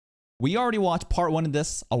We already watched part 1 of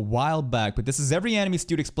this a while back, but this is every anime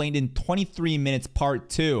studio explained in 23 minutes part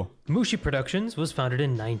 2. Mushi Productions was founded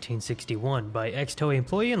in 1961 by ex-Toei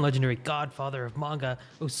employee and legendary godfather of manga,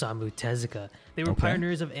 Osamu Tezuka. They were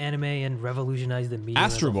pioneers of anime and revolutionized the medium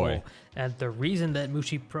as a whole. And the reason that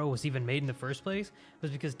Mushi Pro was even made in the first place was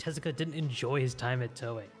because Tezuka didn't enjoy his time at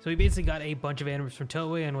Toei. So he basically got a bunch of animes from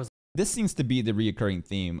Toei and was... This seems to be the reoccurring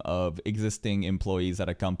theme of existing employees at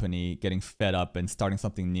a company getting fed up and starting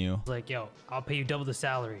something new. Like, yo, I'll pay you double the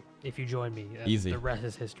salary if you join me. Easy. The rest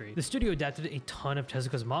is history. The studio adapted a ton of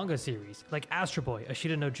Tezuka's manga series, like Astro Boy,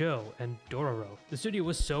 Ashita no Joe, and Dororo. The studio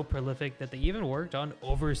was so prolific that they even worked on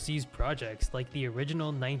overseas projects, like the original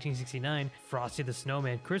 1969 Frosty the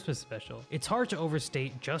Snowman Christmas special. It's hard to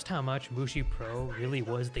overstate just how much Mushi Pro really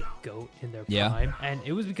was the GOAT in their prime, and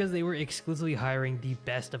it was because they were exclusively hiring the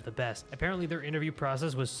best of the best. Apparently their interview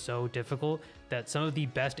process was so difficult that some of the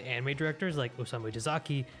best anime directors like Osamu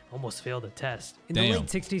Dezaki almost failed the test. In the late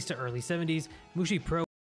 60s to early 70s, Mushi Pro...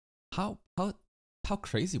 How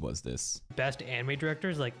crazy was this? Best anime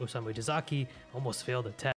directors like Osamu Dezaki almost failed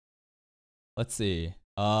the test. Let's see.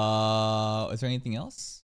 Is there anything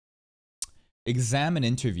else? Exam and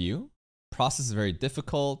interview. Process is very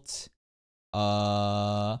difficult.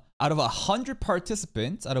 Out of 100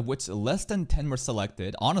 participants, out of which less than 10 were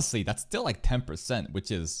selected, honestly, that's still like 10%,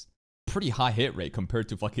 which is pretty high hit rate compared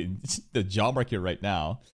to fucking the job market right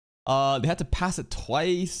now. They had to pass it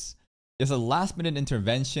twice. There's a last minute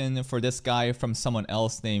intervention for this guy from someone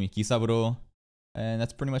else named Kisaburo. And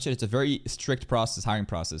that's pretty much it. It's a very strict process, hiring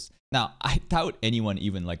process. Now, I doubt anyone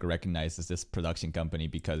even like recognizes this production company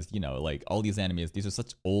because, you know, like all these animes, these are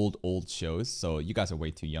such old shows. So you guys are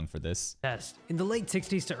way too young for this. In the late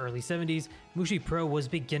 60s to early 70s, Mushi Pro was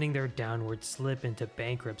beginning their downward slip into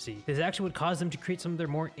bankruptcy. This is actually what caused them to create some of their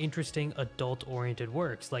more interesting adult-oriented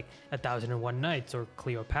works, like 1001 Nights or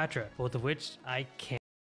Cleopatra, both of which I can't.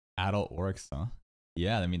 Adult works, huh?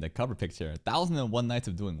 Yeah, I mean, the cover picture. 1001 Nights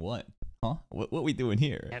of doing what? Huh? What we doing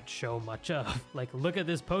here? Can't show much of. Like, look at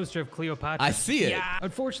this poster of Cleopatra. I see it. Yeah.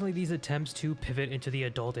 Unfortunately, these attempts to pivot into the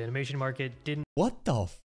adult animation market didn't... What the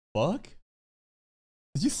fuck?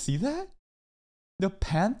 Did you see that? The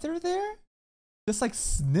panther there? Just like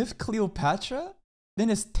sniffed Cleopatra? Then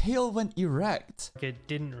his tail went erect. It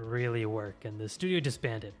didn't really work, and the studio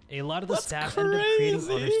disbanded. A lot of the staff ended up creating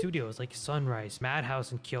other studios like Sunrise,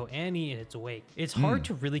 Madhouse, and KyoAni in its wake. It's hard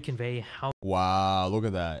to really convey how... Wow, look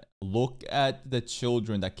at that. Look at the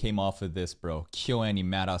children that came off of this, bro. KyoAni,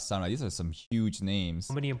 Madhouse, Sunrise. These are some huge names.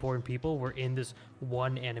 How many important people were in this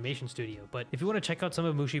one animation studio. But if you want to check out some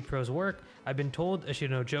of Mushi Pro's work, I've been told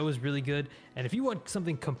Ashita no Joe is really good. And if you want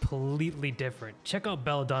something completely different, check out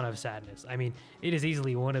Belladonna of Sadness. I mean, it is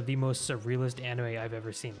easily one of the most surrealist anime I've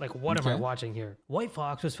ever seen. Like, what am I watching here? White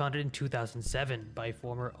Fox was founded in 2007 by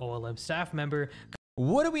former OLM staff member.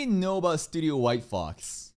 What do we know about Studio White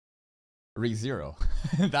Fox? Re:Zero.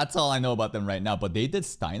 That's all I know about them right now. But they did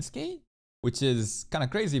Steins Gate, which is kind of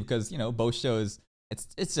crazy because, you know, both shows,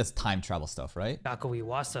 it's just time travel stuff, right? Gakko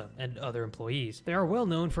Iwasa and other employees. They are well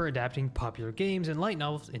known for adapting popular games and light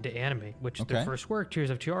novels into anime, which their first work, Tears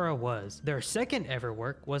of Tiara, was. Their second ever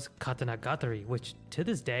work was Katanagatari, which to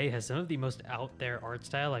this day has some of the most out there art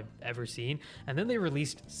style I've ever seen. And then they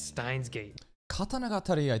released Steins Gate.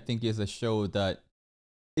 Katanagatari, I think, is a show that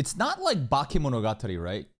it's not like Bakemonogatari,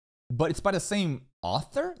 right? But it's by the same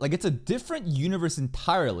author. Like, it's a different universe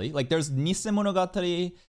entirely. Like, there's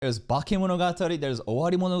Nisemonogatari, there's Bakemonogatari, there's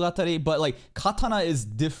Owari Monogatari, but like Katana is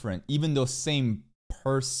different, even though same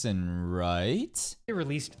person, right? They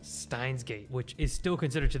released Steins Gate, which is still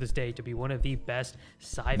considered to this day to be one of the best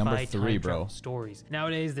sci-fi time travel stories.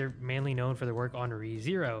 Nowadays, they're mainly known for their work on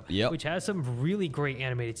Re:Zero, which has some really great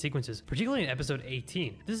animated sequences, particularly in episode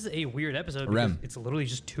 18. This is a weird episode because it's literally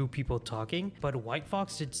just two people talking, but White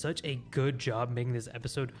Fox did such a good job making this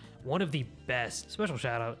episode one of the best. Special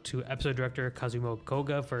shout out to episode director Kazumo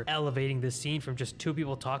Koga for elevating this scene from just two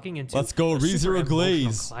people talking into let's go Re:Zero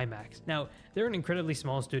Glaze climax. Now, they're an incredibly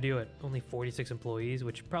small studio at only 46 employees,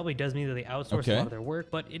 which probably does mean that they outsource a lot of their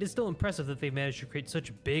work, but it is still impressive that they've managed to create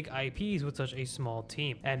such big IPs with such a small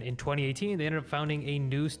team. And in 2018, they ended up founding a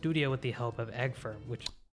new studio with the help of Egg Firm, which...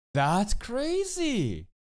 That's crazy!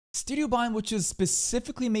 Studio Bind, which is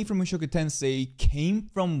specifically made for Mushoku Tensei, came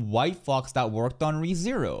from White Fox that worked on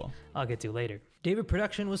Re:Zero. I'll get to later. David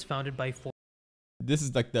Production was founded by This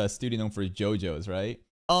is like the studio known for JoJo's, right?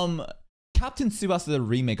 Captain Tsubasa the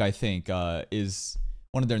remake, I think, is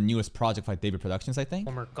one of their newest projects by David Productions, I think.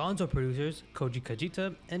 Former Gonzo producers Koji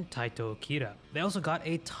Kajita and Taito Akira. They also got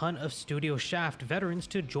a ton of Studio Shaft veterans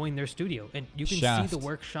to join their studio, and you can see the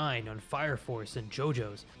work shine on Fire Force and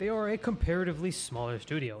JoJo's. They are a comparatively smaller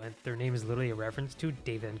studio, and their name is literally a reference to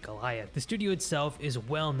David and Goliath. The studio itself is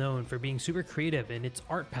well known for being super creative in its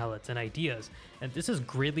art palettes and ideas, and this has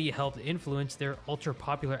greatly helped influence their ultra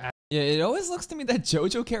popular. Yeah, it always looks to me that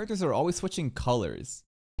JoJo characters are always switching colors,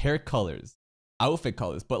 hair colors, outfit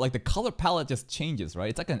colors, but like the color palette just changes, right?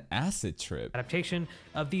 It's like an acid trip. Adaptation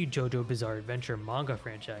of the JoJo Bizarre Adventure manga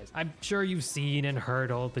franchise. I'm sure you've seen and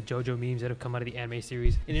heard all the JoJo memes that have come out of the anime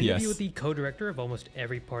series. In an interview with the co-director of almost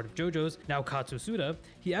every part of JoJo's, Naokatsu Suda,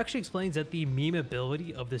 he actually explains that the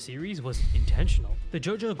memeability of the series was intentional. The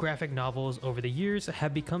JoJo graphic novels over the years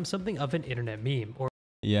have become something of an internet meme, or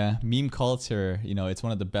yeah, meme culture, you know, it's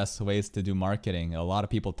one of the best ways to do marketing. A lot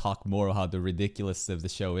of people talk more about how the ridiculous of the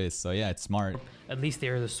show is. So yeah, it's smart. At least they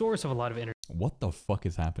are the source of a lot of internet. What the fuck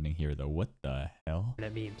is happening here though? What the hell?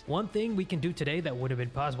 Memes. One thing we can do today that would have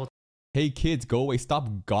been possible. Hey kids, go away. Stop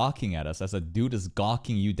gawking at us as a dude is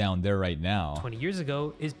gawking you down there right now. 20 years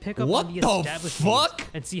ago is pick up on the established memes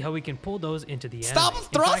and see how we can pull those into the anime. Stop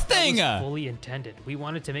thrusting! In fact, that was fully intended. We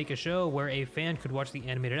wanted to make a show where a fan could watch the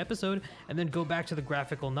animated episode and then go back to the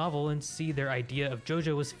graphical novel and see their idea of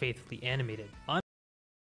JoJo was faithfully animated.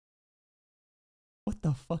 What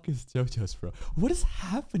the fuck is JoJo's, bro? What is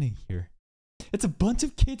happening here? It's a bunch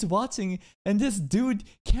of kids watching and this dude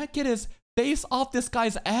can't get his face off this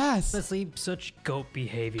guy's ass. Honestly, such goat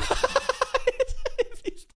behavior.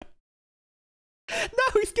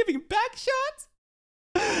 Now he's giving back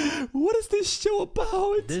shots? What is this show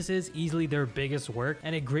about? This is easily their biggest work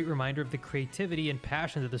and a great reminder of the creativity and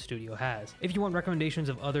passion that the studio has. If you want recommendations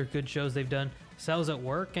of other good shows they've done, Cells at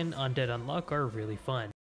Work and Undead Unluck are really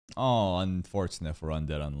fun. Oh, unfortunate for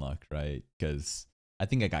Undead Unluck, right? Because I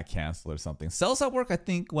think I got canceled or something. Cells at Work, I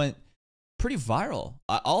think, went pretty viral.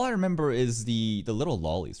 All I remember is the little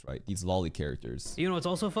lollies, right? These lolly characters. You know what's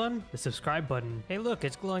also fun? The subscribe button. Hey look,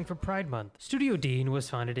 it's glowing for Pride Month. Studio Dean was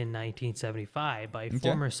founded in 1975 by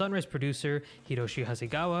former Sunrise producer Hiroshi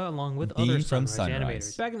Hasegawa along with other Sunrise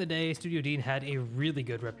animators. Back in the day, Studio Dean had a really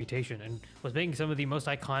good reputation and was making some of the most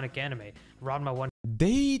iconic anime. Ranma 1.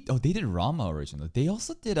 They did Ranma originally. They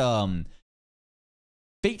also did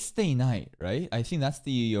Fate Stay Night, right? I think that's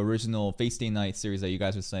the original Fate Stay Night series that you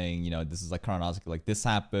guys were saying, you know, this is like chronological, like this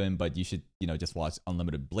happened, but you should, you know, just watch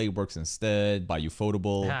Unlimited Blade Works instead by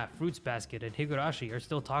Ufotable. Fruits Basket and Higurashi are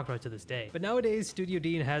still talked about to this day. But nowadays, Studio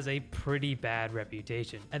Dean has a pretty bad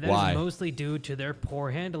reputation. And that is mostly due to their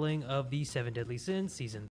poor handling of the 7 Deadly Sins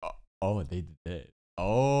season. Oh, they did.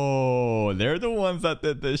 Oh, they're the ones that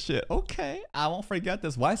did this shit. Okay, I won't forget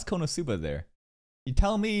this. Why is Konosuba there? You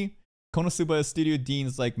tell me Konosuba is Studio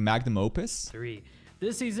Dean's like magnum opus? 3.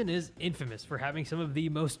 This season is infamous for having some of the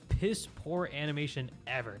most piss-poor animation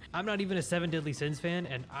ever. I'm not even a 7 Deadly Sins fan,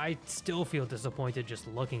 and I still feel disappointed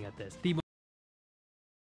just looking at this.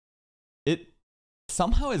 It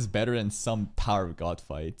somehow is better than some Tower of God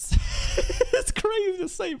fights. It's crazy to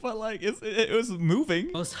say, but like it was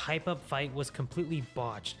moving. Most hype-up fight was completely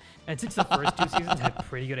botched. And since the first 2 seasons had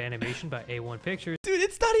pretty good animation by A1 Pictures... Dude,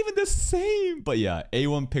 it's not even the same! But yeah,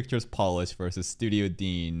 A1 Pictures polish versus Studio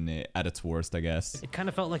Dean at its worst, I guess. It kind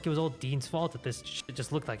of felt like it was all Dean's fault that this shit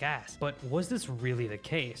just looked like ass. But was this really the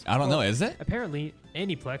case? I don't know, is it? Apparently,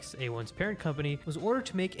 Aniplex, A1's parent company, was ordered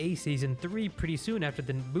to make a season 3 pretty soon after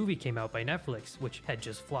the movie came out by Netflix, which had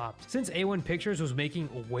just flopped. Since A1 Pictures was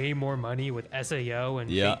making way more money with SAO and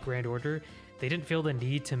Fate Grand Order, they didn't feel the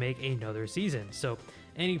need to make another season. So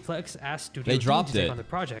Aniplex asked Studio Dean to take on the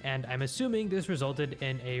project, and I'm assuming this resulted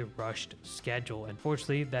in a rushed schedule.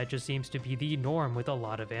 Unfortunately, that just seems to be the norm with a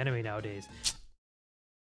lot of anime nowadays.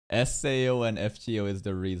 SAO and FGO is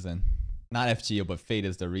the reason. Not FGO, but Fate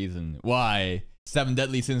is the reason why 7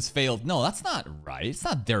 Deadly Sins failed. No, that's not right. It's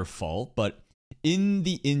not their fault, but in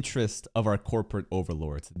the interest of our corporate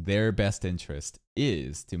overlords, their best interest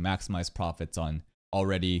is to maximize profits on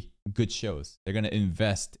already good shows. They're going to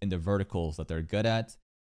invest in the verticals that they're good at.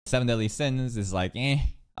 7 Deadly Sins is like, I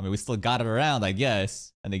mean, we still got it around, I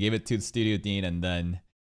guess. And they gave it to Studio Dean, and then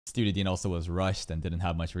Studio Dean also was rushed and didn't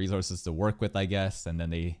have much resources to work with, I guess. And then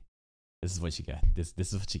this is what you get. This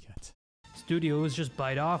is what you get. Studios just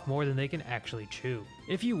bite off more than they can actually chew.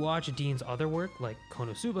 If you watch Dean's other work, like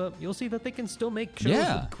Konosuba, you'll see that they can still make shows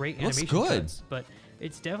with great animation cuts, but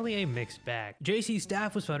it's definitely a mixed bag. JC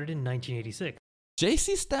Staff was founded in 1986.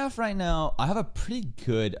 JC Staff right now, I have a pretty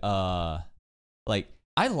good, like,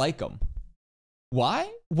 I like them. Why?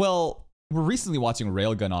 Well, we're recently watching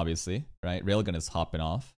Railgun, obviously, right? Railgun is hopping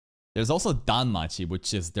off. There's also Danmachi,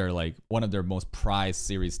 which is their like one of their most prized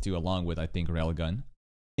series too, along with I think Railgun.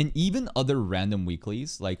 And even other random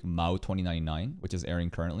weeklies like Mao 2099, which is airing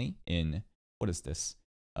currently in what is this?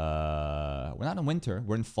 We're not in winter,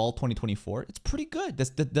 we're in fall 2024. It's pretty good.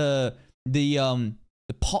 That's the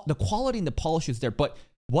quality and the polish is there. But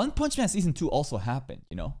One Punch Man season 2 also happened,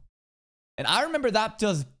 you know? And I remember that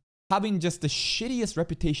just having just the shittiest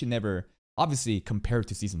reputation ever. Obviously, compared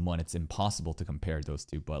to season 1, it's impossible to compare those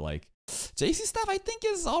two. But like, JC Staff, I think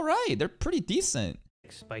is all right. They're pretty decent.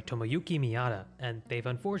 By Tomoyuki Miyata, and they've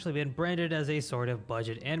unfortunately been branded as a sort of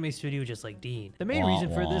budget anime studio just like Dean. The main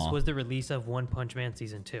reason for this was the release of One Punch Man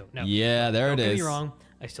Season 2. Now, yeah, there it is. Don't get me wrong,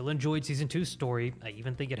 I still enjoyed Season 2's story. I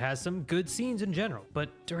even think it has some good scenes in general. But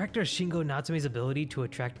director Shingo Natsume's ability to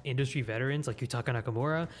attract industry veterans like Yutaka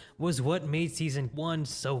Nakamura was what made Season 1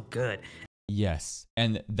 so good. Yes,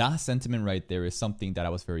 and that sentiment right there is something that I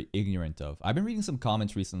was very ignorant of. I've been reading some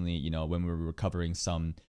comments recently, you know, when we were covering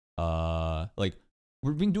some, like,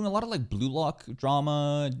 we've been doing a lot of like Blue Lock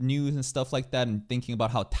drama news and stuff like that, and thinking about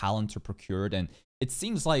how talents are procured. And it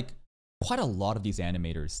seems like quite a lot of these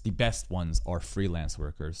animators, the best ones, are freelance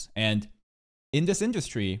workers. And in this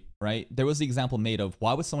industry, right, there was the example made of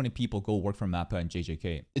why would so many people go work for MAPPA and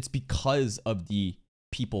JJK? It's because of the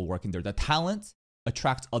people working there. The talent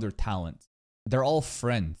attracts other talent. They're all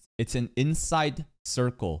friends. It's an inside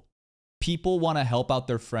circle. People want to help out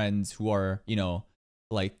their friends who are, you know,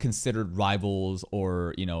 like considered rivals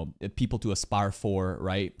or, you know, people to aspire for,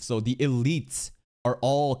 right? So the elites are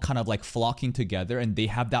all kind of like flocking together, and they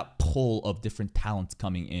have that pull of different talents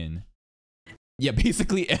coming in. Yeah,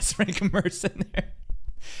 basically S-rank mercenary.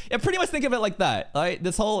 Yeah, pretty much think of it like that, right?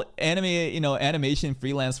 This whole anime, you know, animation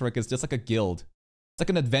freelance work is just like a guild. It's like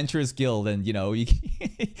an adventurous guild, and you know, you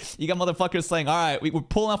got motherfuckers saying, all right, we're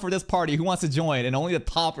pulling out for this party, who wants to join? And only the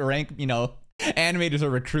top rank, you know, animators are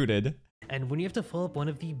recruited. And when you have to fill up one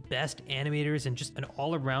of the best animators and just an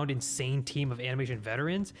all-around insane team of animation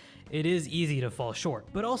veterans, it is easy to fall short,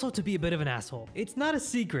 but also to be a bit of an asshole. It's not a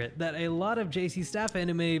secret that a lot of JC Staff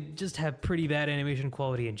anime just have pretty bad animation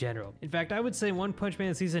quality in general. In fact, I would say One Punch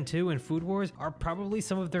Man Season 2 and Food Wars are probably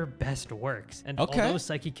some of their best works. And although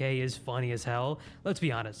Psyche K is funny as hell, let's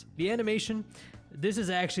be honest, the animation, this is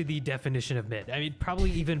actually the definition of mid. I mean,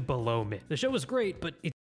 probably even below mid. The show was great, but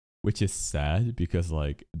it's which is sad because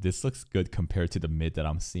like this looks good compared to the mid that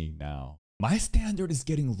I'm seeing now. My standard is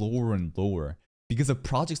getting lower and lower because of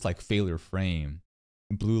projects like Failure Frame,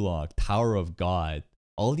 Blue Lock, Tower of God,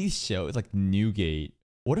 all these shows like Newgate.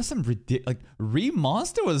 What are some ridiculous, like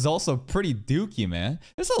Re-Monster was also pretty dookie, man.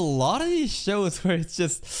 There's a lot of these shows where it's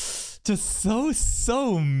just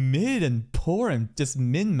so mid and poor and just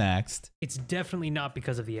min-maxed. It's definitely not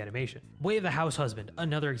because of the animation. Way of the House Husband,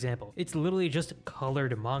 another example. It's literally just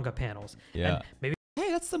colored manga panels. Yeah. And maybe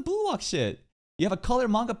hey, that's some Blue Lock shit. You have a colored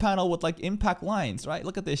manga panel with like impact lines, right?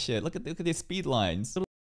 Look at this shit. Look at these speed lines.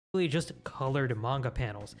 Just colored manga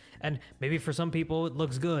panels, and maybe for some people it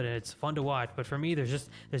looks good and it's fun to watch, but for me there's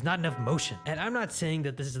not enough motion. And I'm not saying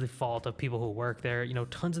that this is the fault of people who work there, you know,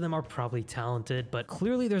 tons of them are probably talented, but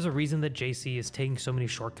clearly there's a reason that JC is taking so many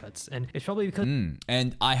shortcuts, and it's probably because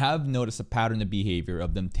and I have noticed a pattern of behavior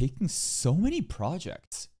of them taking so many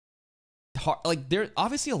projects. Like there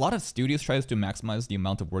obviously a lot of studios tries to maximize the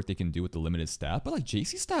amount of work they can do with the limited staff, but like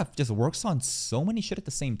JC Staff just works on so many shit at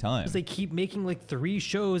the same time. They keep making like 3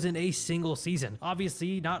 shows in a single season.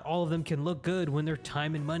 Obviously not all of them can look good when their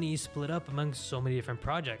time and money is split up among so many different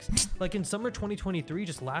projects. Like in summer 2023,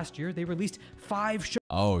 just last year, they released 5 shows.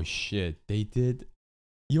 Oh shit, they did.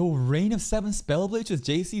 Yo, Reign of 7 Spellblades with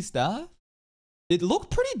JC Staff? It looked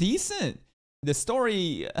pretty decent. The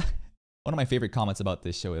story, one of my favorite comments about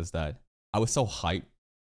this show is that I was so hyped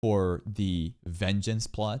for the vengeance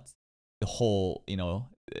plot, the whole, you know,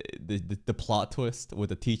 the plot twist with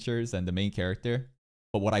the teachers and the main character.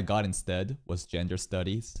 But what I got instead was gender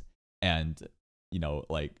studies and, you know,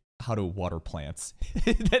 like how to water plants.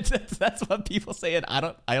 that's what people say, and I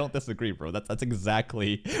don't disagree, bro. That's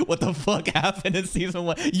exactly what the fuck happened in season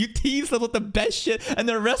 1. You teased them with the best shit, and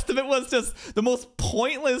the rest of it was just the most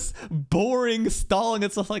pointless, boring stalling.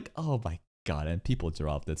 It's just like, oh my God, and people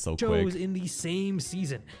dropped it so quick. Shows in the same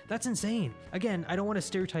season. That's insane. Again, I don't want to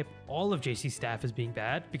stereotype all of JC Staff as being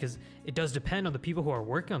bad, because it does depend on the people who are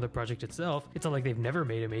working on the project itself. It's not like they've never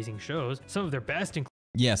made amazing shows. Some of their best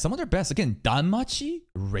some of their best. Again, Danmachi,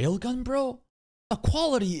 Railgun, bro. The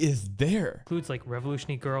quality is there. Includes like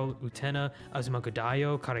Revolutionary Girl, Utena,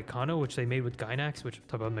 Azumakodayo, Karekano, which they made with Gainax, which I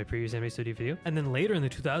talked about in my previous anime studio video. And then later in the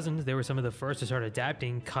 2000s, they were some of the first to start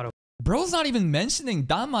adapting Karo. Bro's not even mentioning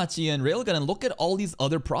Danmachi and Railgun, and look at all these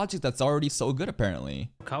other projects that's already so good apparently.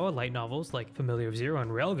 Kawa light novels like Familiar of Zero and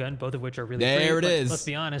Railgun, both of which are really there great. It is. Let's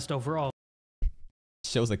be honest, overall,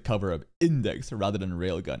 shows a cover of Index rather than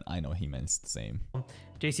Railgun. I know he meant the same.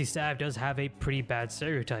 JC Staff does have a pretty bad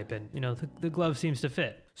stereotype, and the glove seems to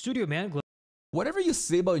fit. Studio Man glove. Whatever you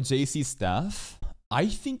say about JC Staff, I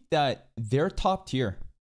think that they're top tier.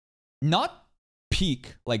 Not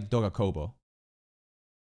peak like Dogakobo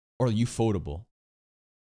or Ufotable,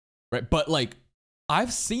 right? But like,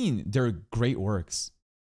 I've seen their great works.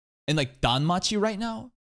 And like Danmachi right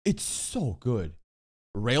now, it's so good.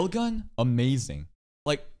 Railgun, amazing.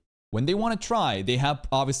 Like, when they want to try, they have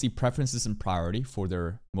obviously preferences and priority for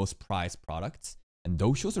their most prized products. And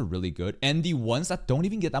those shows are really good. And the ones that don't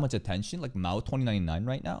even get that much attention, like Mao 2099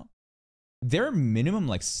 right now, they're minimum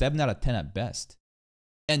like 7 out of 10 at best.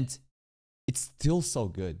 And it's still so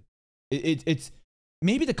good. It's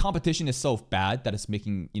maybe the competition is so bad that it's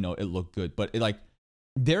making, it look good. But like,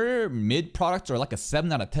 their mid products are like a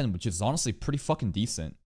 7 out of 10, which is honestly pretty fucking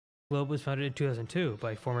decent. Globe was founded in 2002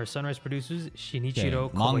 by former Sunrise producers Shinichiro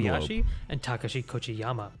Kobayashi and Takashi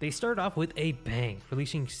Kochiyama. They started off with a bang,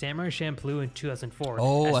 releasing Samurai Champloo in 2004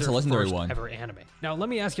 as that's their a legendary first one. ever anime. Now, let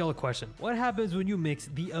me ask y'all a question. What happens when you mix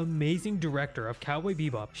the amazing director of Cowboy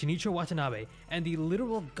Bebop, Shinichiro Watanabe, and the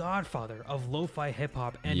literal godfather of lo-fi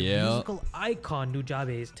hip-hop and musical icon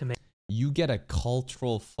Nujabes to make... You get a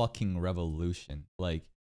cultural fucking revolution. Like,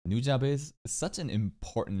 Nujabes is such an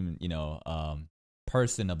important,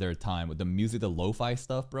 person of their time with the music, the lo-fi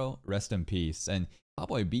stuff, bro. Rest in peace. And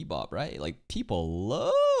Cowboy Bebop, right? Like, people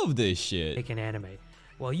love this shit. Make an anime.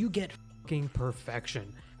 Well, you get fucking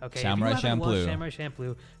perfection. Okay, Samurai Champloo. Samurai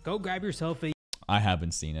Champloo, go grab yourself a... I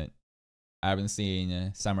haven't seen it. I haven't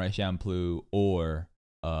seen Samurai Champloo or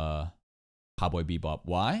Cowboy Bebop.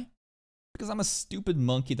 Why? Because I'm a stupid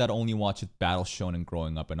monkey that only watched Battle Shonen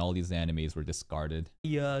growing up, and all these animes were discarded.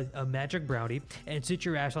 A magic brownie and sit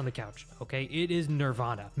your ass on the couch, okay? It is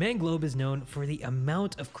Nirvana. Manglobe is known for the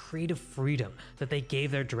amount of creative freedom that they gave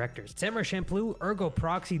their directors. Samurai Champloo, Ergo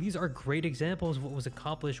Proxy, these are great examples of what was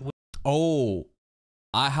accomplished with... Oh,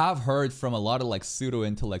 I have heard from a lot of like pseudo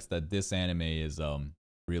intellects that this anime is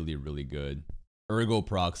really, really good. Ergo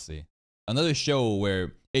Proxy. Another show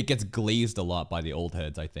where it gets glazed a lot by the old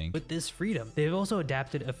heads, I think. With this freedom, they've also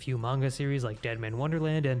adapted a few manga series like Dead Man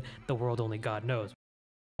Wonderland and The World Only God Knows.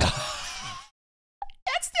 That's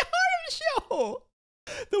the horror show!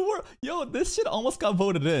 The world, yo, this shit almost got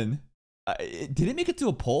voted in. Did it make it to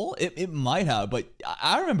a poll? It might have, but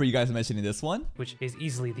I remember you guys mentioning this one. Which is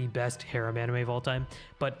easily the best harem anime of all time.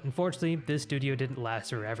 But unfortunately, this studio didn't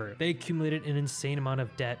last forever. They accumulated an insane amount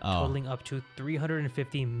of debt, totaling up to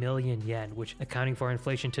 350 million yen, which accounting for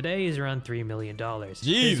inflation today is around $3 million.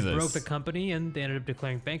 Jesus. This broke the company and they ended up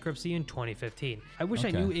declaring bankruptcy in 2015. I wish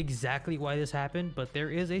I knew exactly why this happened, but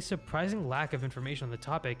there is a surprising lack of information on the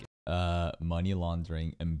topic. Money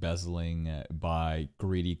laundering, embezzling by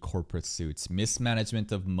greedy corporate suits,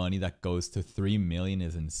 mismanagement of money that goes to 3 million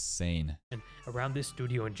is insane. And around this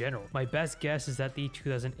studio in general, my best guess is that the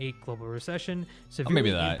 2008 global recession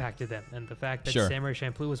severely impacted them, and the fact that Samurai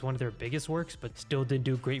Champloo was one of their biggest works, but still didn't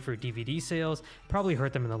do great for DVD sales, probably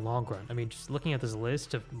hurt them in the long run. I mean, just looking at this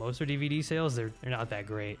list of most of their DVD sales, they're not that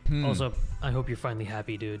great. Also, I hope you're finally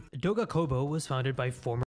happy, dude. Doga Kobo was founded by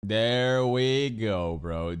former... There we go,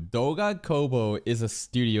 bro. Doga Kobo is a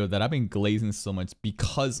studio that I've been glazing so much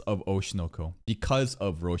because of Oshinoko, because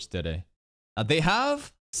of Roshidere. They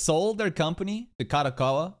have sold their company to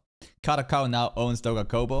Kadokawa. Kadokawa now owns Doga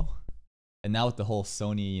Kobo. And now with the whole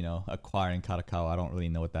Sony, acquiring Kadokawa, I don't really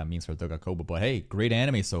know what that means for Doga Kobo. But hey, great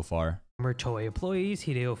anime so far. Former Toei employees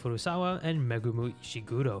Hideo Furusawa and Megumu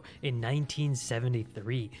Ishiguro in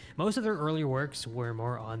 1973. Most of their earlier works were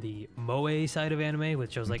more on the moe side of anime,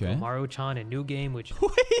 with shows like Umaru-chan and New Game, which...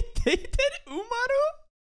 Wait, they did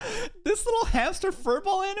Umaru? This little hamster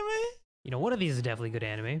furball anime? One of these is definitely good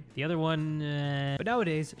anime. The other one, But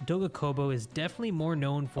nowadays, Doga Kobo is definitely more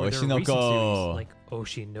known for their recent series, like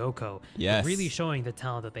Oshinoko. Yes. Really showing the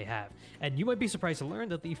talent that they have. And you might be surprised to learn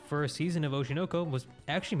that the first season of Oshinoko was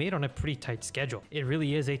actually made on a pretty tight schedule. It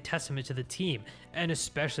really is a testament to the team, and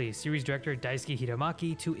especially series director Daisuke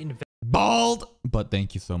Hiramaki to invest... Bald! But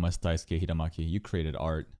thank you so much, Daisuke Hiramaki. You created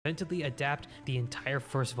art. Inventivenely adapt the entire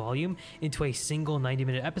first volume into a single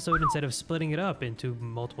 90-minute episode instead of splitting it up into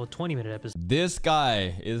multiple 20-minute episodes. This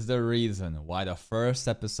guy is the reason why the first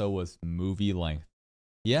episode was movie length.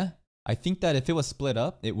 Yeah, I think that if it was split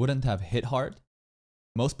up, it wouldn't have hit hard.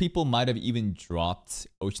 Most people might have even dropped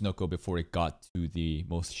Oshinoko before it got to the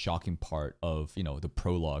most shocking part of, you know, the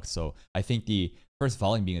prologue. So I think the first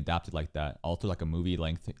volume being adapted like that, also like a movie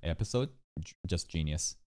length episode, just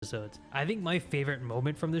genius. Episodes. I think my favorite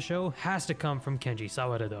moment from the show has to come from Kenji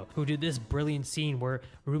Sawada though, who did this brilliant scene where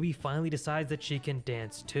Ruby finally decides that she can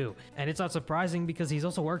dance too. And it's not surprising because he's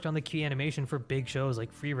also worked on the key animation for big shows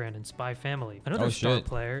like Free Ren and Spy Family. Another star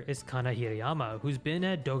player is Kana Hirayama, who's been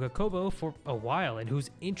at Doga Kobo for a while and whose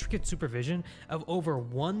intricate supervision of over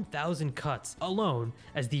 1,000 cuts alone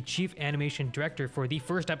as the chief animation director for the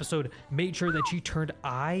first episode made sure that she turned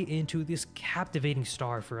Ai into this captivating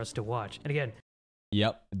star for us to watch. And again,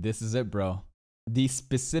 yep, this is it, bro. These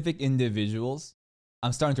specific individuals,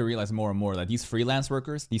 I'm starting to realize more and more that these freelance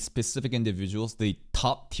workers, these specific individuals, the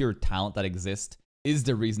top tier talent that exists is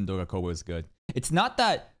the reason Doga Kobo is good. It's not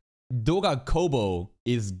that Doga Kobo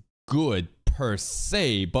is good per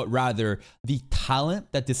se, but rather the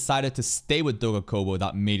talent that decided to stay with Doga Kobo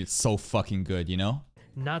that made it so fucking good, you know?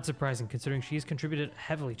 Not surprising considering she's contributed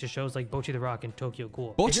heavily to shows like Bocchi the Rock and Tokyo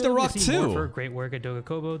Ghoul. Bocchi the Rock too! For her great work at Doga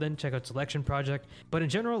Kobo, then check out Selection Project. But in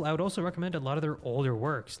general, I would also recommend a lot of their older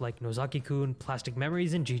works like Nozaki-kun, Plastic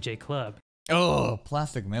Memories, and GJ Club. Oh,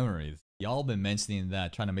 Plastic Memories. Y'all been mentioning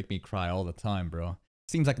that, trying to make me cry all the time, bro.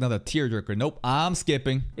 Seems like another tearjerker. Nope, I'm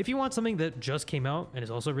skipping. If you want something that just came out and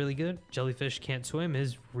is also really good, Jellyfish Can't Swim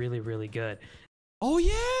is really, really good. Oh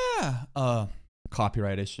yeah!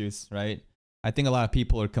 Copyright issues, right? I think a lot of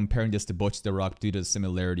people are comparing this to Bocchi the Rock due to the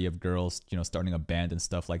similarity of girls, you know, starting a band and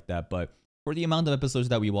stuff like that. But for the amount of episodes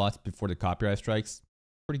that we watched before the copyright strikes,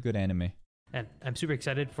 pretty good anime. And I'm super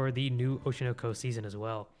excited for the new Oshinoko season as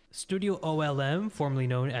well. Studio OLM, formerly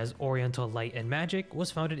known as Oriental Light and Magic,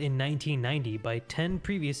 was founded in 1990 by 10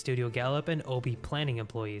 previous Studio Gallop and Obi planning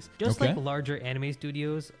employees. Just like larger anime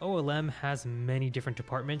studios, OLM has many different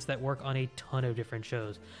departments that work on a ton of different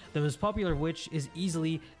shows, the most popular of which is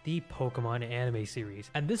easily the Pokemon anime series.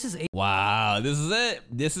 And this is a wow, this is it.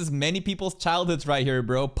 This is many people's childhoods right here,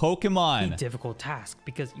 bro. Pokemon. A difficult task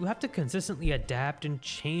because you have to consistently adapt and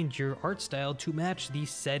change your art style to match the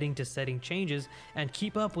setting to setting changes and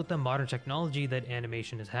keep up with the modern technology that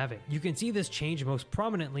animation is having. You can see this change most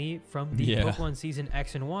prominently from the Pokemon Season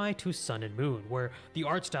X and Y to Sun and Moon, where the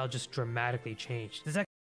art style just dramatically changed.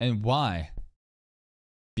 And why?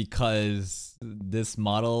 Because this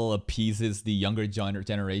model appeases the younger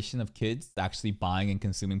generation of kids actually buying and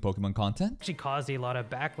consuming Pokemon content? Actually caused a lot of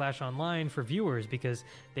backlash online for viewers because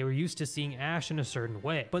they were used to seeing Ash in a certain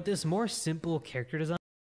way. But this more simple character design...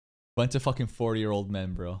 Bunch of fucking 40-year-old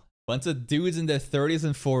men, bro. Bunch of dudes in their 30s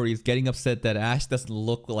and 40s getting upset that Ash doesn't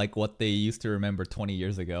look like what they used to remember 20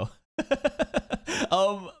 years ago.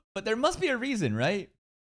 But there must be a reason, right?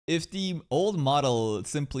 If the old model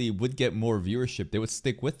simply would get more viewership, they would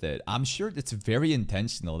stick with it. I'm sure it's very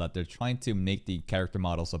intentional that they're trying to make the character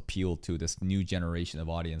models appeal to this new generation of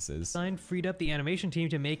audiences. Freed up the animation team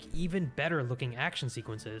to make even better looking action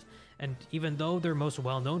sequences. And even though they're most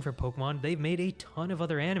well known for Pokemon, they've made a ton of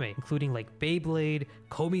other anime, including like Beyblade,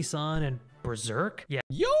 Komi-san, and Berserk. Yeah.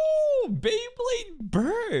 Yo, Beyblade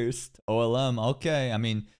Burst. OLM, okay. I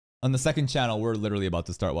mean, on the second channel, we're literally about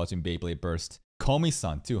to start watching Beyblade Burst.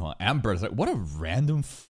 Komi-san too, huh? And Berserk. What a random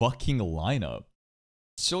fucking lineup.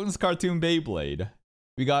 Children's cartoon Beyblade.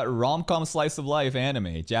 We got rom-com slice of life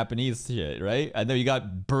anime, Japanese shit, right? And then we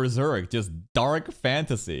got Berserk, just dark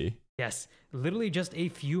fantasy. Yes, literally just a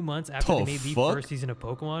few months after they made the first season of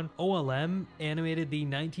Pokemon, OLM animated the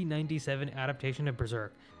 1997 adaptation of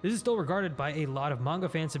Berserk. This is still regarded by a lot of manga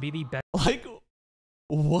fans to be the best. Like,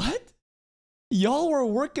 what? Y'all were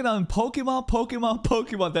working on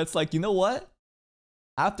Pokemon. That's like, you know what?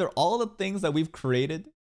 After all the things that we've created,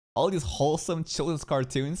 all these wholesome children's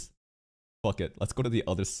cartoons, fuck it. Let's go to the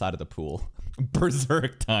other side of the pool.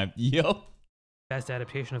 Berserk time. Yo. Best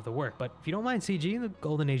adaptation of the work, but if you don't mind CG, the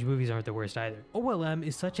Golden Age movies aren't the worst either. OLM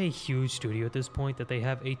is such a huge studio at this point that they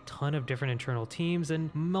have a ton of different internal teams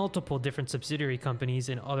and multiple different subsidiary companies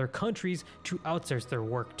in other countries to outsource their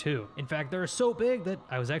work too. In fact, they're so big that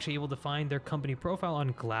I was actually able to find their company profile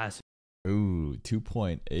on Glass. Ooh,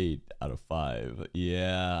 2.8 out of 5.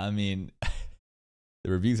 Yeah, I mean,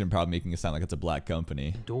 the reviews are probably making it sound like it's a black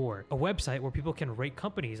company. Door, a website where people can rate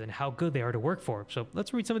companies and how good they are to work for. So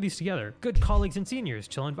let's read some of these together. Good colleagues and seniors,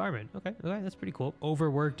 chill environment. Okay, that's pretty cool.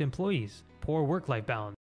 Overworked employees, poor work-life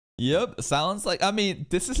balance. Yep, sounds like, I mean,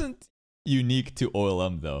 this isn't unique to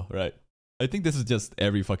OLM though, right? I think this is just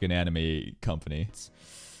every fucking anime company.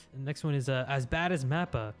 The next one is as bad as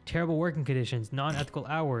Mappa. Terrible working conditions, non-ethical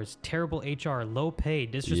hours, terrible HR, low pay,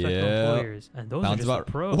 disrespectful employers. And those are just the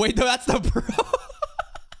pros. Wait, no, that's the pro.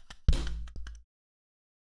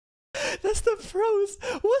 That's the pros?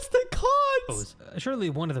 What's the cons? Surely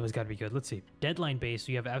one of them has got to be good. Let's see. Deadline based,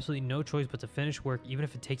 so you have absolutely no choice but to finish work even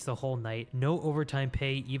if it takes the whole night. No overtime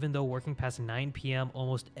pay even though working past 9 p.m.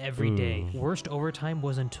 almost every day. Worst overtime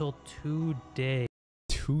was until 2 days.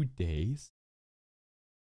 2 days?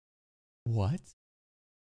 What?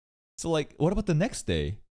 So like, what about the next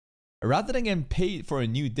day? Rather than getting paid for a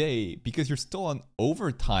new day because you're still on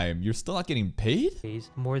overtime, you're still not getting paid?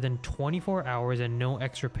 More than 24 hours and no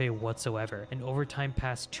extra pay whatsoever. And overtime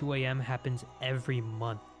past 2 a.m. happens every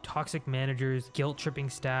month. Toxic managers, guilt-tripping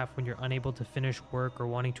staff when you're unable to finish work or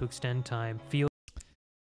wanting to extend time.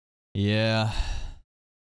 Yeah.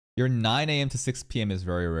 Your 9 a.m. to 6 p.m. is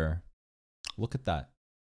very rare. Look at that.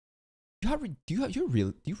 Do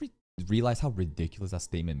you realize how ridiculous that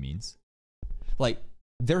statement means? Like,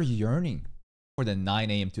 they're yearning for the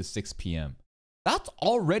 9 a.m. to 6 p.m. That's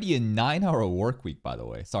already a 9-hour work week, by the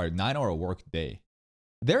way. Sorry, 9-hour work day.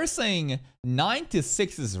 They're saying 9 to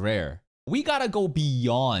 6 is rare. We gotta go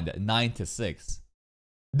beyond 9 to 6.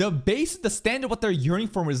 The standard what they're yearning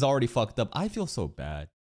for is already fucked up. I feel so bad.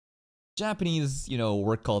 Japanese,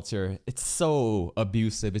 work culture, it's so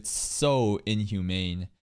abusive. It's so inhumane.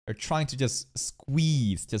 They're trying to just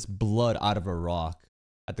squeeze just blood out of a rock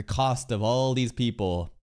at the cost of all these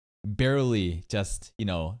people barely just,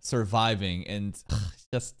 surviving. And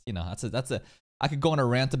just, I could go on a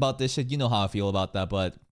rant about this shit. You know how I feel about that,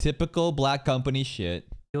 but typical black company shit.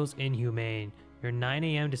 Feels inhumane. Your 9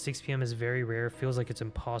 a.m. to 6 p.m. is very rare. Feels like it's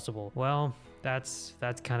impossible. Well, that's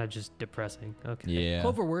kind of just depressing. Okay. Yeah.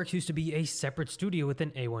 Cloverworks used to be a separate studio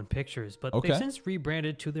within A1 Pictures, but they've since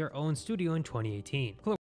rebranded to their own studio in 2018.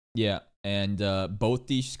 Yeah, and both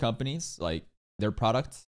these companies, like, their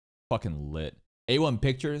products, fucking lit. A1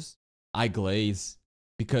 Pictures, I glaze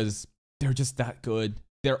because they're just that good.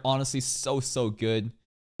 They're honestly so good.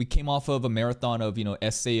 We came off of a marathon of,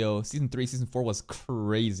 SAO. Season 3, Season 4 was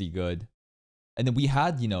crazy good. And then we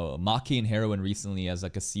had, Maki and Heroine recently as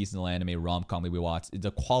like a seasonal anime rom-com that we watched.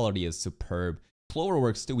 The quality is superb.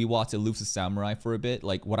 Cloverworks too, we watched Elusive Samurai for a bit.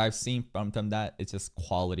 Like, what I've seen from that, it's just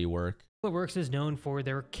quality work. Cloverworks is known for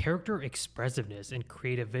their character expressiveness and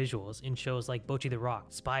creative visuals in shows like Bocchi the Rock,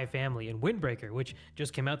 Spy Family, and Windbreaker, which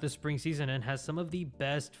just came out this spring season and has some of the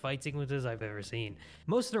best fight sequences I've ever seen.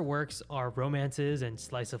 Most of their works are romances and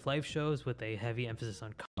slice of life shows with a heavy emphasis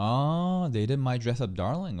on oh, they did My Dress Up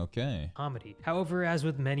Darling, okay. comedy. However, as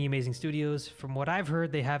with many amazing studios, from what I've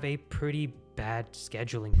heard, they have a pretty bad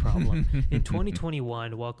scheduling problem. In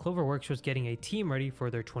 2021, while Cloverworks was getting a team ready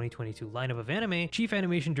for their 2022 lineup of anime, Chief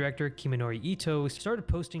Animation Director Kiminori Ito started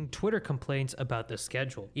posting Twitter complaints about the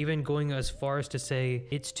schedule, even going as far as to say,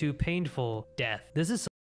 "It's too painful, death." This is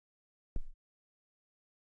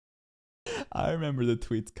I remember the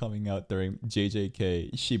tweets coming out during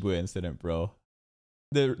JJK Shibuya incident, bro.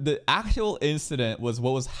 The actual incident was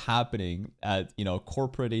what was happening at,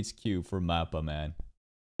 corporate HQ for MAPPA, man.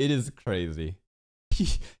 It is crazy.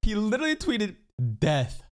 He literally tweeted,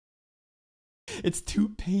 "Death. It's too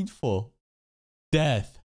painful.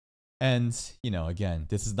 Death." And, again,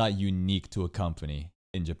 this is not unique to a company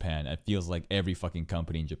in Japan. It feels like every fucking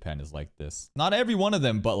company in Japan is like this. Not every one of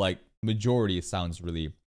them, but like majority sounds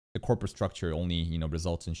really, the corporate structure only,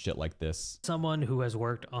 results in shit like this. someone who has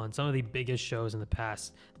worked on some of the biggest shows in the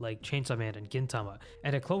past, like Chainsaw Man and Gintama.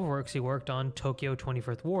 And at Cloverworks, he worked on Tokyo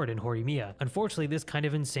 21st Ward and Horimiya. Unfortunately, this kind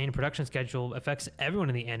of insane production schedule affects everyone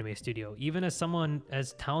in the anime studio, even as someone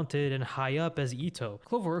as talented and high up as Ito.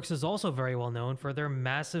 Cloverworks is also very well known for their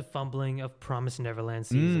massive fumbling of Promised Neverland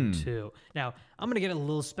Season 2. Now, I'm going to get a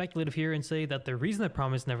little speculative here and say that the reason that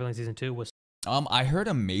Promised Neverland Season 2 was I heard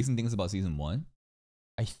amazing things about Season 1.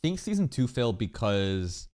 I think Season 2 failed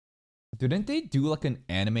because didn't they do like an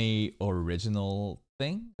anime original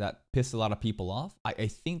thing that pissed a lot of people off? I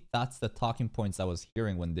think that's the talking points I was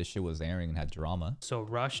hearing when this shit was airing and had drama. so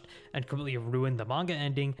rushed and completely ruined the manga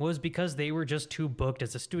ending was because they were just too booked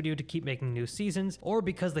as a studio to keep making new seasons, or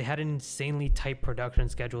because they had an insanely tight production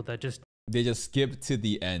schedule that just They just skipped to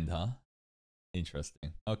the end, huh?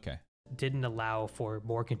 Interesting. Okay. didn't allow for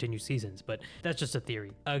more continued seasons, but that's just a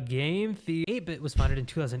theory. A game theory. 8-Bit was founded in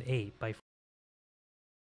 2008 by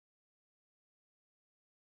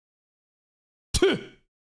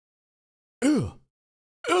Ew.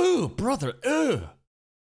 Ew, brother. Ew.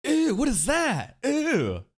 Ew, what is that?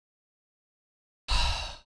 Ew.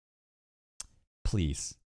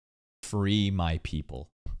 Please, free my people.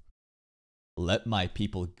 Let my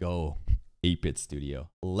people go, 8-Bit Studio.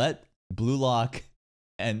 Let Blue Lock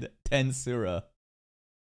and Tensura.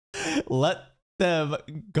 Let them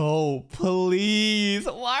go, please.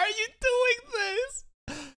 Why are you doing this?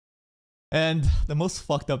 And the most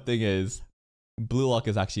fucked up thing is, Blue Lock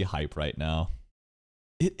is actually hype right now.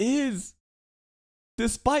 It is.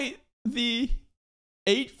 Despite the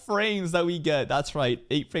 8 frames that we get. That's right,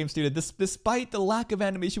 8 frames, dude. Despite the lack of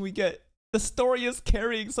animation we get, the story is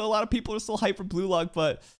carrying. So a lot of people are still hyped for Blue Lock,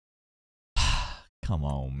 but come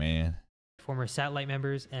on, man. Former Satellite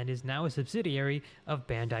members and is now a subsidiary of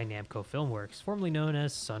Bandai Namco Filmworks, formerly known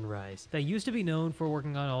as Sunrise. They used to be known for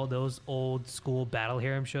working on all those old school battle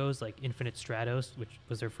harem shows like Infinite Stratos, which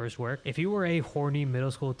was their first work. If you were a horny middle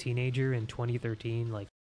school teenager in 2013, like,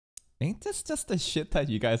 ain't this just the shit that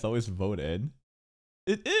you guys always vote in?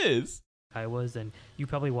 It is. I was, and you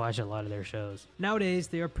probably watched a lot of their shows. Nowadays,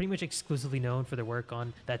 they are pretty much exclusively known for their work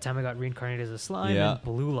on That Time I Got Reincarnated as a Slime and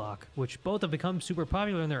Blue Lock, which both have become super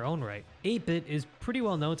popular in their own right. 8-Bit is pretty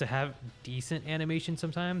well known to have decent animation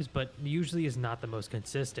sometimes, but usually is not the most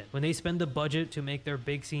consistent. When they spend the budget to make their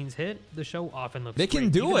big scenes hit, the show often looks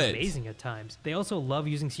amazing at times. They also love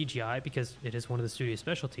using CGI because it is one of the studio's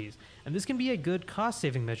specialties, and this can be a good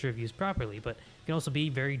cost-saving measure if used properly, but it can also be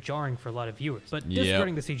very jarring for a lot of viewers. But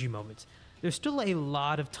disregarding the CG moments, there's still a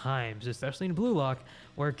lot of times, especially in Blue Lock,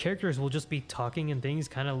 where characters will just be talking and things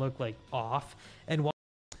kind of look like off. And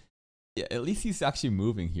yeah, at least he's actually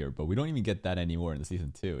moving here, but we don't even get that anymore in the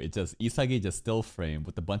season 2. It just, Isagi just still framed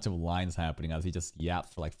with a bunch of lines happening as he just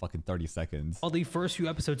yaps for like fucking 30 seconds. While the first few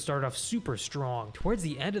episodes started off super strong, towards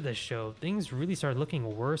the end of the show, things really started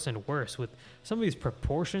looking worse and worse, with some of these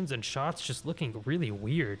proportions and shots just looking really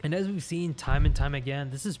weird. And as we've seen time and time again,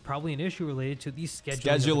 this is probably an issue related to the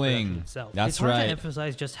scheduling itself. That's it's hard right. to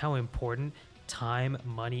emphasize just how important time,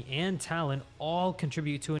 money, and talent all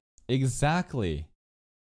contribute to an Exactly.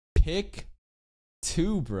 Pick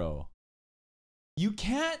 2, bro. You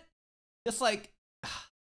can't just like,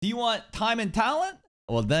 do you want time and talent?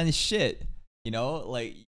 Well, then shit. You know,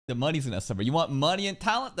 like the money's gonna suffer. You want money and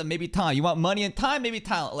talent? Then maybe time. You want money and time? Maybe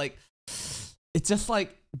talent. Like, it's just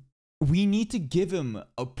like, we need to give him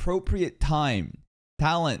appropriate time,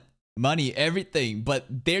 talent, money, everything. But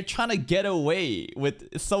they're trying to get away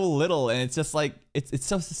with so little. And it's just like, it's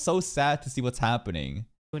so sad to see what's happening.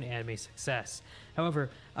 An anime success. However,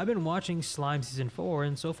 I've been watching Slime Season 4,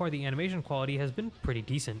 and so far the animation quality has been pretty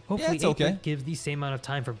decent. Hopefully, it's okay. Gives the same amount of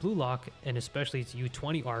time for Blue Lock, and especially its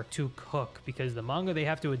U20 arc, to cook, because the manga they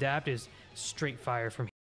have to adapt is straight fire from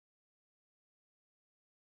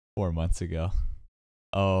 4 months ago.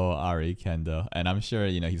 Oh, arikendo. And I'm sure,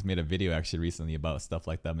 you know, he's made a video actually recently about stuff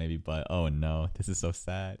like that maybe, but oh no, this is so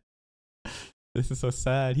sad. This is so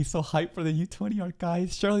sad. He's so hyped for the U20 arc,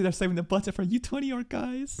 guys. Surely they're saving the budget for U20 arc,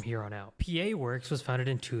 guys. From here on out. PA Works was founded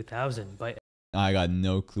in 2000 by I got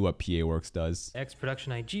no clue what PA Works does.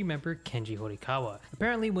 ex-Production IG member Kenji Horikawa.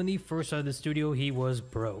 Apparently, when he first started the studio, he was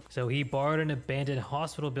broke. So he borrowed an abandoned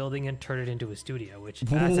hospital building and turned it into a studio, which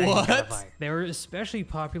that's actually kind of fire. They were especially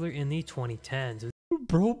popular in the 2010s.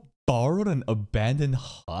 Bro borrowed an abandoned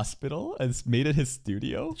hospital and made it his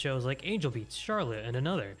studio? Shows like Angel Beats, Charlotte, and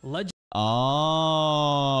another.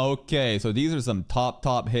 Oh, okay. So these are some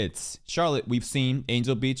top hits. Charlotte, we've seen.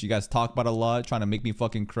 Angel Beach, you guys talk about a lot, trying to make me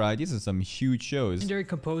fucking cry. These are some huge shows. Legendary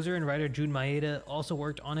composer and writer Jun Maeda also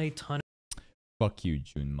worked on a ton of... Fuck you,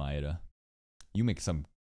 Jun Maeda. You make some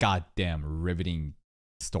goddamn riveting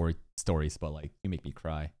stories, but like, you make me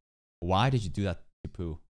cry. Why did you do that to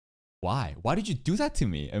Pooh? Why? Why did you do that to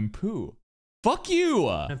me and Pooh? Fuck you!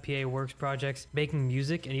 PA Works projects, making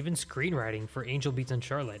music, and even screenwriting for Angel Beats and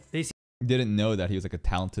Charlotte. They didn't know that he was like a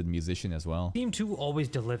talented musician as well. Seem to always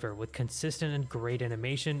deliver with consistent and great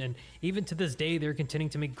animation, and even to this day they're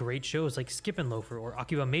continuing to make great shows like Skip and Loafer or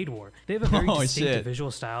Akiba Maid War. They have a very distinct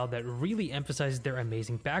visual style that really emphasizes their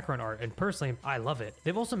amazing background art, and personally I love it.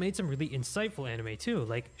 They've also made some really insightful anime too,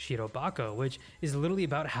 like Shirobako, which is literally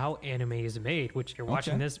about how anime is made, which if you're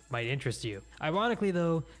watching this might interest you. Ironically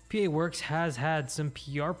though, PA Works has had some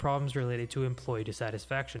PR problems related to employee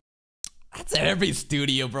dissatisfaction. That's every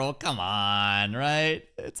studio, bro. Come on, right?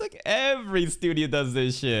 It's like every studio does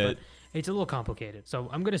this shit. But it's a little complicated, so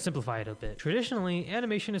I'm going to simplify it a bit. Traditionally,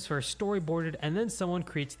 animation is first storyboarded, and then someone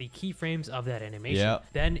creates the keyframes of that animation.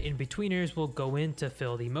 Then in-betweeners will go in to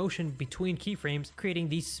fill the motion between keyframes, creating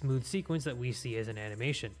the smooth sequence that we see as an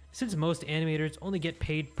animation. Since most animators only get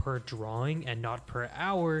paid per drawing and not per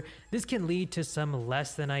hour, this can lead to some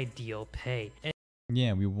less than ideal pay.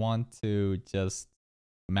 Yeah, we want to just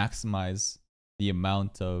maximize the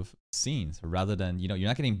amount of scenes rather than, you know, you're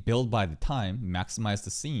not getting billed by the time. Maximize the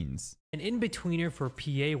scenes. An in-betweener for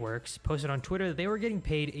PA Works posted on Twitter that they were getting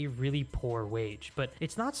paid a really poor wage, but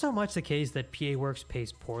it's not so much the case that PA Works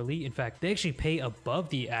pays poorly. In fact, they actually pay above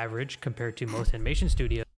the average compared to most animation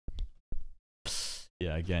studios. Yeah,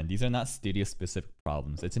 Yeah, again, these are not studio-specific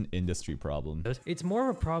problems. It's an industry problem. It's more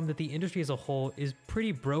of a problem that the industry as a whole is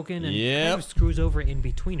pretty broken and Yep. kind of screws over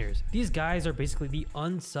in-betweeners. These guys are basically the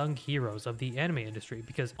unsung heroes of the anime industry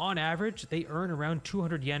because on average, they earn around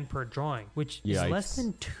 200 yen per drawing, which is less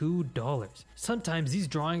than $2. Sometimes these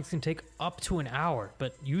drawings can take up to an hour,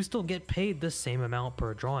 but you still get paid the same amount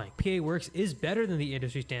per drawing. PA Works is better than the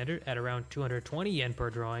industry standard at around 220 yen per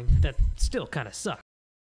drawing. That still kind of sucks.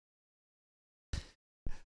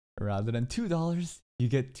 Rather than $2, you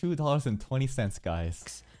get $2.20,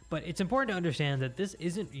 guys. But it's important to understand that this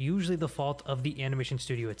isn't usually the fault of the animation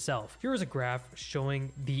studio itself. Here is a graph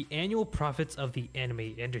showing the annual profits of the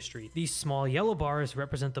anime industry. These small yellow bars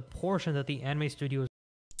represent the portion that the anime studios.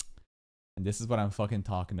 And this is what I'm fucking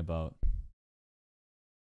talking about.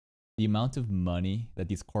 The amount of money that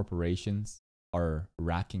these corporations are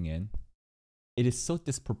racking in, it is so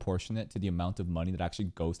disproportionate to the amount of money that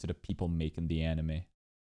actually goes to the people making the anime.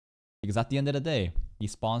 Because at the end of the day,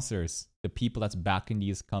 these sponsors, the people that's backing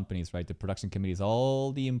these companies, right? The production committees,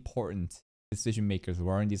 all the important decision makers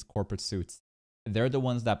wearing these corporate suits, they're the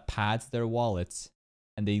ones that pads their wallets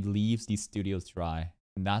and they leaves these studios dry.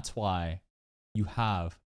 And that's why you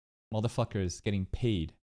have motherfuckers getting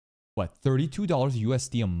paid, what, $32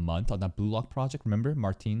 USD a month on that Blue Lock project? Remember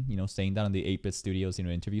Martin, saying that on the 8-Bit Studios,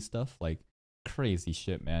 interview stuff? Like, crazy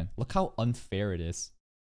shit, man. Look how unfair it is.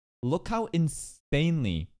 Look how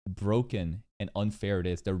insanely broken and unfair it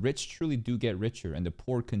is. The rich truly do get richer and the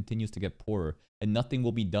poor continues to get poorer. And nothing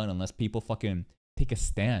will be done unless people fucking take a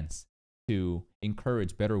stance to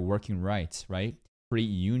encourage better working rights, right? Create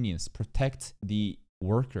unions, protect the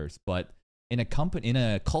workers. But in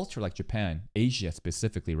a culture like Japan, Asia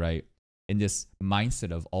specifically, right? In this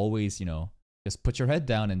mindset of always, just put your head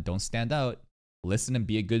down and don't stand out. Listen and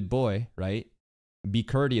be a good boy, right? Be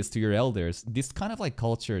courteous to your elders. This kind of like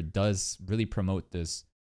culture does really promote this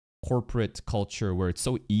corporate culture where it's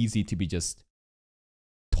so easy to be just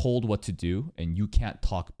told what to do and you can't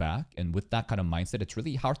talk back. And with that kind of mindset, it's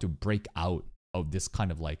really hard to break out of this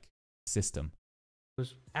kind of like system.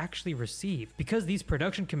 Actually receive. Because these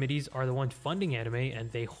production committees are the ones funding anime and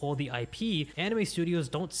they hold the IP, anime studios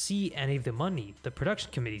don't see any of the money. The production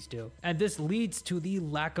committees do. And this leads to the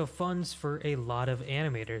lack of funds for a lot of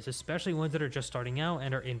animators, especially ones that are just starting out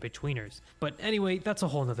and are in-betweeners. But anyway, that's a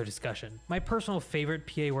whole nother discussion. My personal favorite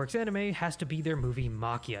PA Works anime has to be their movie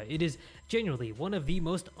Makia. It is genuinely one of the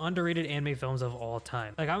most underrated anime films of all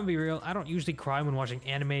time. Like, I'm gonna be real, I don't usually cry when watching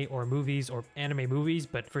anime or movies or anime movies,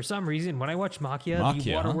 but for some reason, when I watch Makia,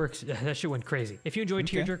 the waterworks, that shit went crazy. If you enjoyed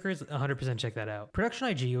tearjerkers, 100% check that out. Production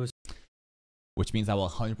IG was... Which means I will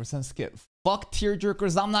 100% skip. Fuck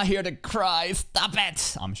tearjerkers, I'm not here to cry, stop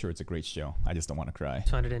it! I'm sure it's a great show, I just don't want to cry.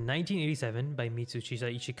 Founded in 1987 by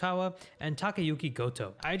Mitsushita Ishikawa and Takayuki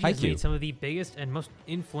Goto, IG has made some of the biggest and most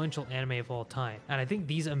influential anime of all time, and I think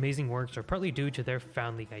these amazing works are partly due to their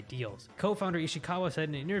founding ideals. Co-founder Ishikawa said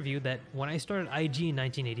in an interview that when I started IG in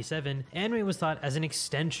 1987, anime was thought as an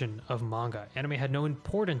extension of manga. Anime had no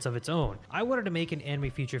importance of its own. I wanted to make an anime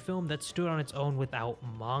feature film that stood on its own without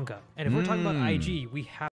manga. And if we're talking about IG, we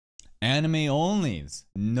have anime onlys.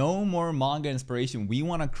 No more manga inspiration. We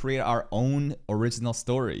want to create our own original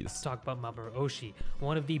stories. Let's talk about Mamoru Oshii,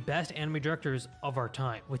 one of the best anime directors of our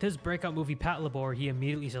time. With his breakout movie Pat Labor, he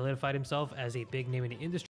immediately solidified himself as a big name in the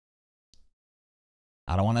industry.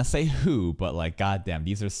 I don't want to say who, but like, goddamn,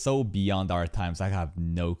 these are so beyond our times. I have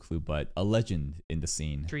no clue, but a legend in the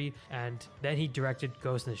scene. And then he directed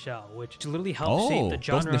Ghost in the Shell, which literally helped shape the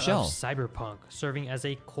genre of cyberpunk, serving as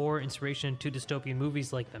a core inspiration to dystopian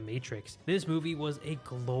movies like The Matrix. This movie was a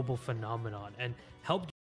global phenomenon and helped...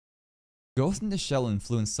 Ghost in the Shell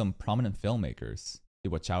influenced some prominent filmmakers. The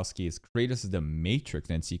Wachowskis, creators of The Matrix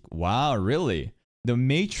and sequel. Wow, really? The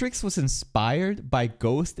Matrix was inspired by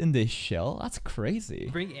Ghost in the Shell? That's crazy.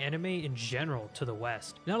 Bring anime in general to the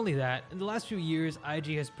West. Not only that, in the last few years,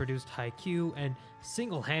 IG has produced Haikyuu and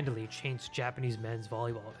single-handedly changed Japanese men's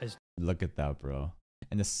volleyball. Look at that, bro.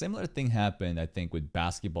 And a similar thing happened, I think, with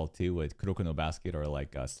basketball too, with Kuroko no Basket or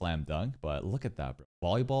like Slam Dunk. But look at that, bro.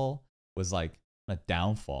 Volleyball was like a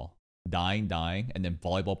downfall. Dying, and then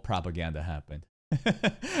volleyball propaganda happened.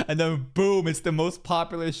 And then boom, it's the most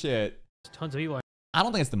popular shit. Tons of people. I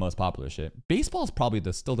don't think it's the most popular shit. Baseball is probably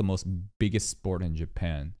still the most biggest sport in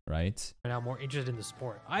Japan, right? Are now more interested in the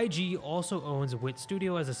sport. IG also owns Wit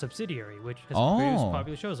Studio as a subsidiary, which has produced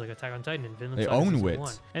popular shows like Attack on Titan and Vinland Saga own Season Wit.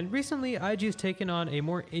 1. And recently, IG has taken on a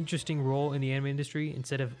more interesting role in the anime industry.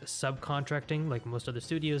 Instead of subcontracting like most other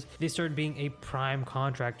studios, they started being a prime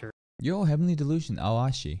contractor. Yo, Heavenly Delusion,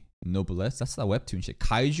 Awashi. Noblesse. That's that webtoon shit.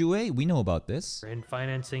 Kaiju, we know about this. and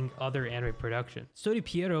financing other anime production. Studio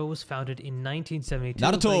Pierrot was founded in 1972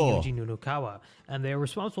 Naruto. by Yuji Nunokawa, and they are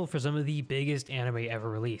responsible for some of the biggest anime ever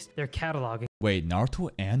released. Their catalog Wait, Naruto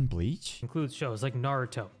and Bleach? includes shows like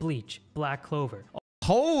Naruto, Bleach, Black Clover.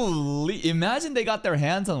 Holy, imagine they got their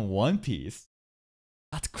hands on One Piece.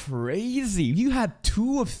 That's crazy. You had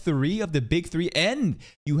 2 of 3 of the big 3, and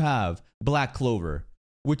you have Black Clover,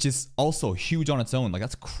 which is also huge on its own. Like,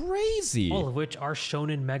 that's crazy. All of which are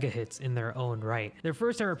shonen mega hits in their own right. Their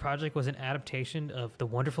first ever project was an adaptation of The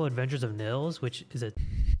Wonderful Adventures of Nils, which is a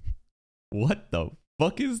What the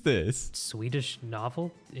fuck is this? Swedish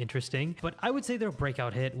novel. Interesting. But I would say their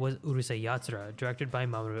breakout hit was Urusei Yatsura, directed by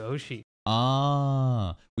Mamoru Oshii.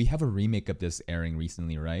 Ah, we have a remake of this airing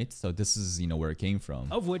recently, right? So this is, where it came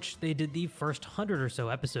from. Of which they did the first 100 or so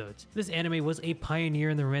episodes. This anime was a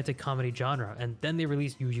pioneer in the romantic comedy genre, and then they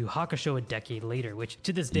released Yu Yu Hakusho a decade later, which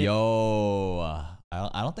to this day... I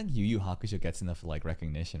don't think Yu Yu Hakusho gets enough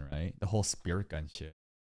recognition, right? The whole spirit gun shit.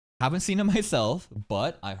 Haven't seen it myself,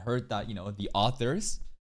 but I heard that, the authors,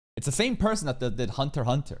 it's the same person that did Hunter x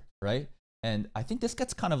Hunter, right? And I think this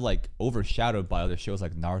gets kind of overshadowed by other shows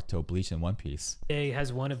like Naruto, Bleach, and One Piece. It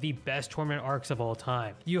has one of the best tournament arcs of all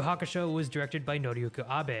time. Yu Yu Hakusho was directed by Noriyuki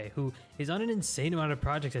Abe, who is on an insane amount of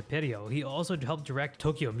projects at Pierrot. He also helped direct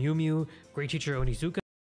Tokyo Mew Mew, Great Teacher Onizuka,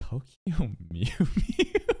 Tokyo Mew Mew?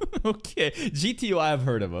 Okay, GTO I've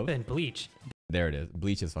heard of him. and Bleach. There it is.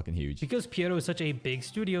 Bleach is fucking huge. Because Pierrot is such a big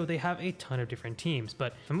studio, they have a ton of different teams.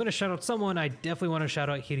 But if I'm going to shout out someone, I definitely want to shout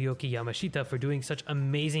out Hiroyuki Yamashita for doing such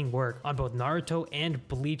amazing work on both Naruto and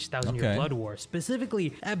Bleach Thousand Year Blood War,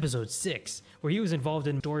 specifically episode 6, where he was involved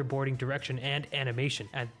in storyboarding, direction, and animation.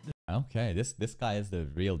 And Okay, this guy is the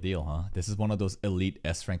real deal, huh? This is one of those elite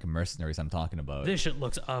S-rank mercenaries I'm talking about. this shit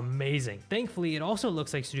looks amazing. Thankfully, it also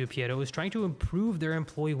looks like Studio Pierrot is trying to improve their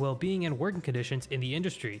employee well-being and working conditions in the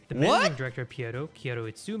industry. The managing director of Pierrot, Kyoto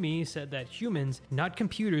Itsumi, said that humans, not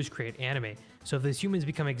computers, create anime. So if these humans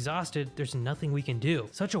become exhausted, there's nothing we can do.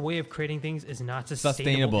 Such a way of creating things is not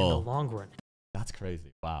sustainable in the long run. That's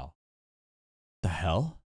crazy. Wow. The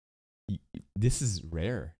hell? This is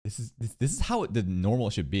rare. This is how the normal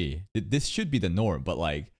should be. This should be the norm, but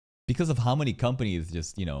because of how many companies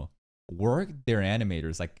just work their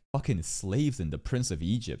animators like fucking slaves in the Prince of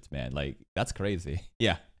Egypt, man. That's crazy.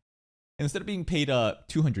 Yeah. Instead of being paid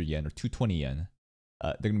 200 yen or 220 yen,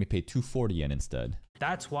 they're gonna be paid 240 yen instead.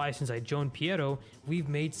 That's why since I joined Pierrot, we've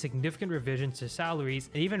made significant revisions to salaries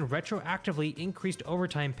and even retroactively increased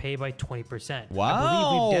overtime pay by 20%. Wow, I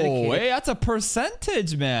believe we've dedicated that's a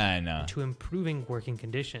percentage, man. to improving working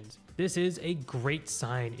conditions. This is a great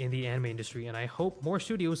sign in the anime industry, and I hope more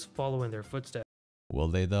studios follow in their footsteps. Will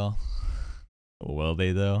they though?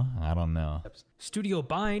 I don't know. Studio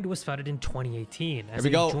Bind was founded in 2018 as Here we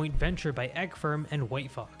a go. joint venture by Egg Firm and White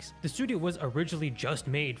Fox. The studio was originally just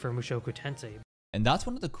made for Mushoku Tensei. And that's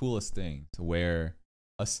one of the coolest things, where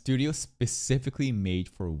a studio specifically made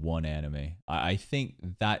for one anime. I think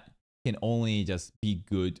that can only just be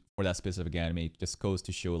good for that specific anime. It just goes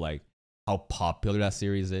to show how popular that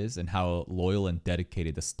series is and how loyal and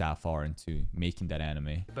dedicated the staff are into making that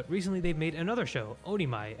anime. But recently they've made another show,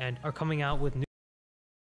 Onimai, and are coming out with new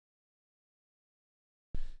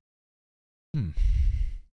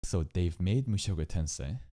So they've made Mushoku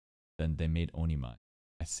Tensei, then they made Onimai.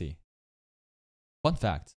 I see. Fun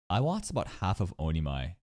fact, I watched about half of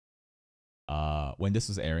Onimai when this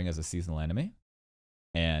was airing as a seasonal anime,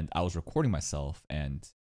 and I was recording myself, and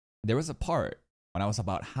there was a part when I was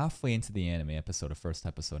about halfway into the anime episode, the first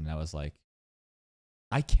episode, and I was like,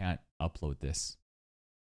 I can't upload this.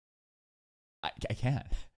 I can't.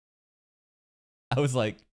 I was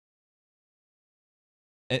like,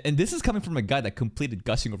 and this is coming from a guy that completed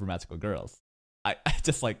Gushing Over Magical Girls. I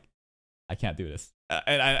just I can't do this.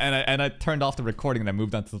 And I turned off the recording and I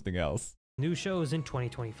moved on to something else. new shows in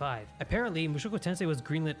 2025. Apparently, Mushoku Tensei was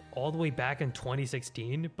greenlit all the way back in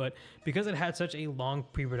 2016, but because it had such a long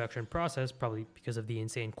pre-production process, probably because of the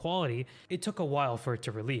insane quality, it took a while for it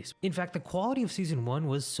to release. In fact, the quality of season 1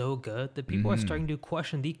 was so good that people are starting to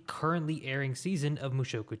question the currently airing season of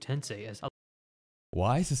Mushoku Tensei as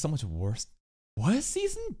Why is this so much worse? Was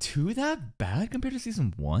season 2 that bad compared to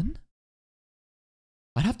season 1?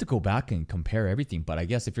 I'd have to go back and compare everything, but I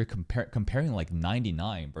guess if you're comparing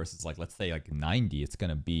 99 versus let's say 90, it's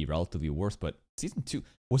gonna be relatively worse. But season 2,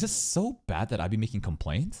 was it so bad that I'd be making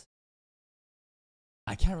complaints?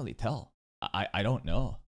 I can't really tell. I don't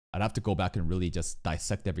know. I'd have to go back and really just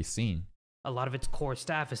dissect every scene. A lot of its core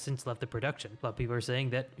staff has since left the production. A lot of people are saying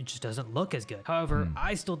that it just doesn't look as good. However,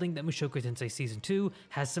 I still think that Mushoku Tensei Season 2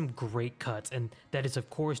 has some great cuts, and that is of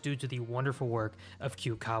course due to the wonderful work of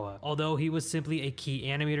Kyukawa. Although he was simply a key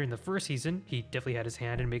animator in the first season, he definitely had his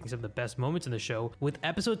hand in making some of the best moments in the show. With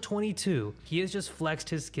episode 22, he has just flexed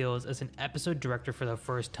his skills as an episode director for the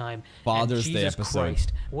first time. Father's and Day Jesus episode.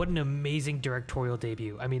 Christ, what an amazing directorial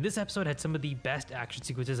debut. I mean, this episode had some of the best action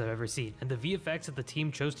sequences I've ever seen, and the VFX that the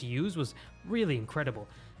team chose to use was really incredible.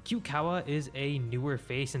 Kyukawa is a newer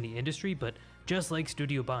face in the industry, but just like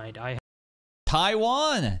Studio Bind,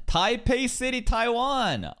 Taiwan, Taipei City,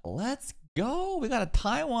 Taiwan. Let's go. We got a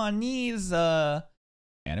Taiwanese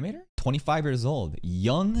animator, 25 years old,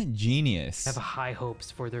 young genius. have high hopes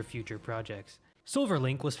for their future projects.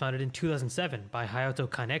 Silverlink was founded in 2007 by Hayato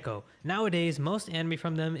Kaneko. Nowadays, most anime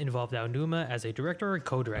from them involve Aonuma as a director or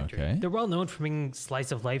co-director. Okay. They're well known for making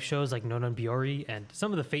slice of life shows like Nonon Biori and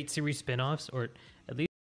some of the Fate series spin-offs, or at least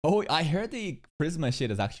Oh, I heard the Prisma shit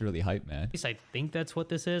is actually really hype, man. I think that's what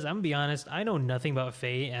this is. I'm gonna be honest, I know nothing about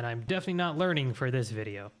Fate, and I'm definitely not learning for this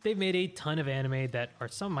video. They've made a ton of anime that are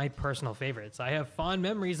some of my personal favorites. I have fond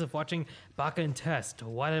memories of watching Baka and Test,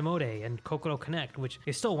 Wadamode, and Kokoro Connect, which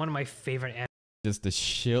is still one of my favorite Just a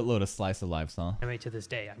shitload of slice of life, huh? anime to this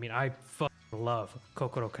day. I mean, I love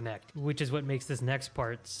Kokoro Connect, which is what makes this next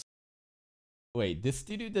part Wait, this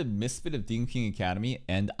studio did Misfit of Demon King Academy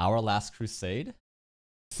and Our Last Crusade?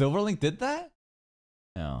 Silverlink did that?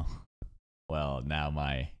 No. Well, now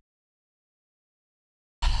my...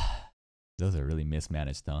 Those are really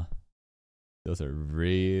mismanaged, huh? Those are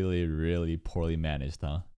really, really poorly managed,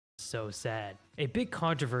 huh? so sad. A big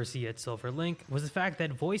controversy at Silverlink was the fact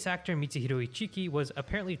that voice actor Mitsuhiro Ichiki was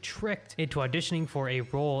apparently tricked into auditioning for a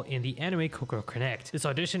role in the anime Kokoro Connect. This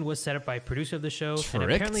audition was set up by a producer of the show, and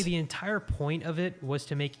apparently the entire point of it was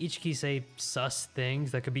to make Ichiki say sus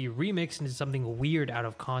things that could be remixed into something weird out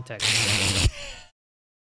of context.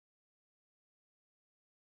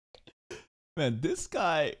 Man, this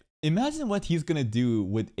guy... Imagine what he's gonna do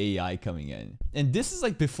with AI coming in. And this is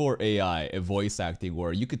like before AI, voice acting,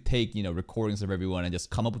 where you could take, you know, recordings of everyone and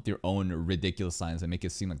just come up with your own ridiculous lines and make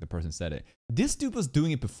it seem like the person said it. This dude was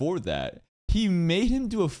doing it before that. He made him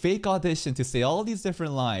do a fake audition to say all these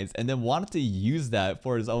different lines and then wanted to use that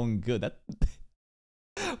for his own good. That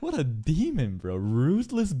what a demon, bro.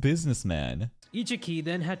 Ruthless businessman. Ichiki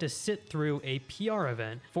then had to sit through a PR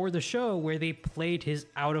event for the show where they played his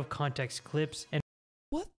out-of-context clips and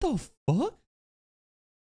what the fuck?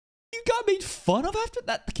 You got made fun of after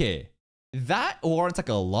that? Okay. That warrants like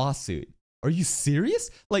a lawsuit. Are you serious?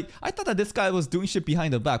 Like, I thought that this guy was doing shit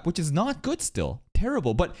behind the back, which is not good still.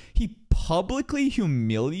 Terrible. But he publicly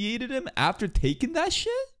humiliated him after taking that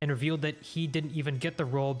shit? and revealed that he didn't even get the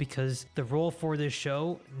role because the role for this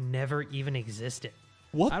show never even existed.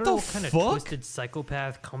 What I don't the know what kind of fuck? twisted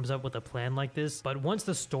psychopath comes up with a plan like this, but once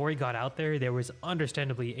the story got out there, there was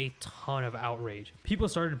understandably a ton of outrage. People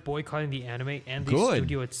started boycotting the anime and the Good.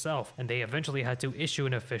 studio itself, and they eventually had to issue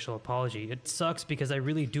an official apology. It sucks because I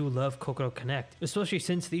really do love Kokoro Connect, especially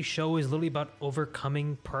since the show is literally about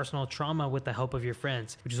overcoming personal trauma with the help of your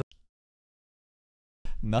friends, which is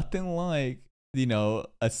Nothing like, you know,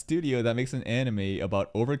 a studio that makes an anime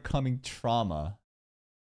about overcoming trauma.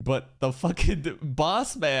 But the fucking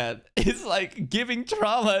boss man is like giving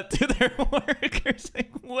trauma to their workers. Like,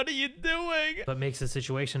 what are you doing? what makes the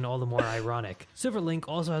situation all the more ironic. Silverlink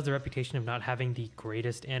also has the reputation of not having the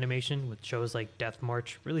greatest animation, with shows like Death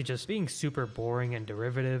March really just being super boring and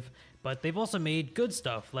derivative, but they've also made good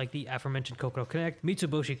stuff like the aforementioned Kokoro Connect,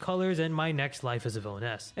 Mitsuboshi Colors, and My Next Life as a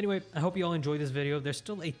Villainess. Anyway, I hope you all enjoyed this video. There's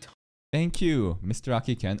still a ton Thank you, Mr.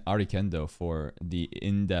 Arikendo, for the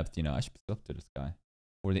in-depth, you know, I should be up to this guy.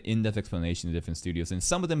 For the in-depth explanation of different studios. And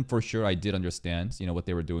some of them, for sure, I did understand, you know, what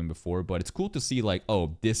they were doing before. But it's cool to see, like,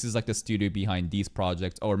 oh, this is like the studio behind these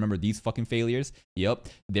projects. Oh, remember these fucking failures? Yep.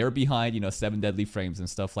 They're behind, you know, 7 Deadly Frames and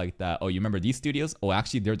stuff like that. Oh, you remember these studios? Oh,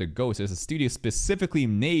 actually, they're the ghosts. There's a studio specifically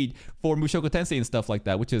made for Mushoku Tensei and stuff like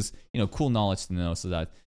that, which is, you know, cool knowledge to know. So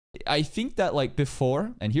that I think that, like,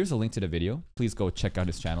 before, and here's a link to the video. Please go check out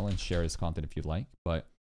his channel and share his content if you'd like. But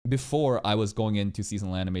before, I was going into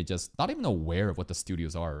seasonal anime just not even aware of what the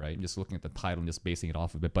studios are, right? I'm just looking at the title and just basing it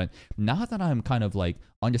off of it. But now that I'm kind of like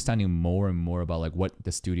understanding more and more about like what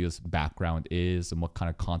the studio's background is and what kind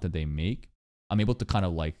of content they make, I'm able to kind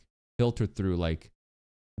of like filter through like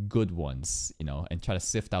good ones, you know, and try to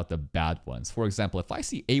sift out the bad ones. For example, if I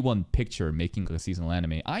see A1 Picture making a seasonal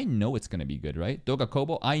anime, I know it's going to be good, right? Doga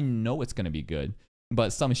Kobo, I know it's going to be good.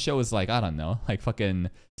 But some shows like, I don't know, like fucking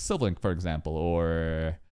Silverlink, for example,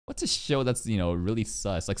 or what's a show that's, you know, really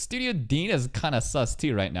sus? Like Studio Dean is kind of sus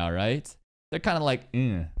too right now, right? they're kind of like,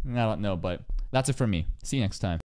 I don't know, but that's it for me. See you next time.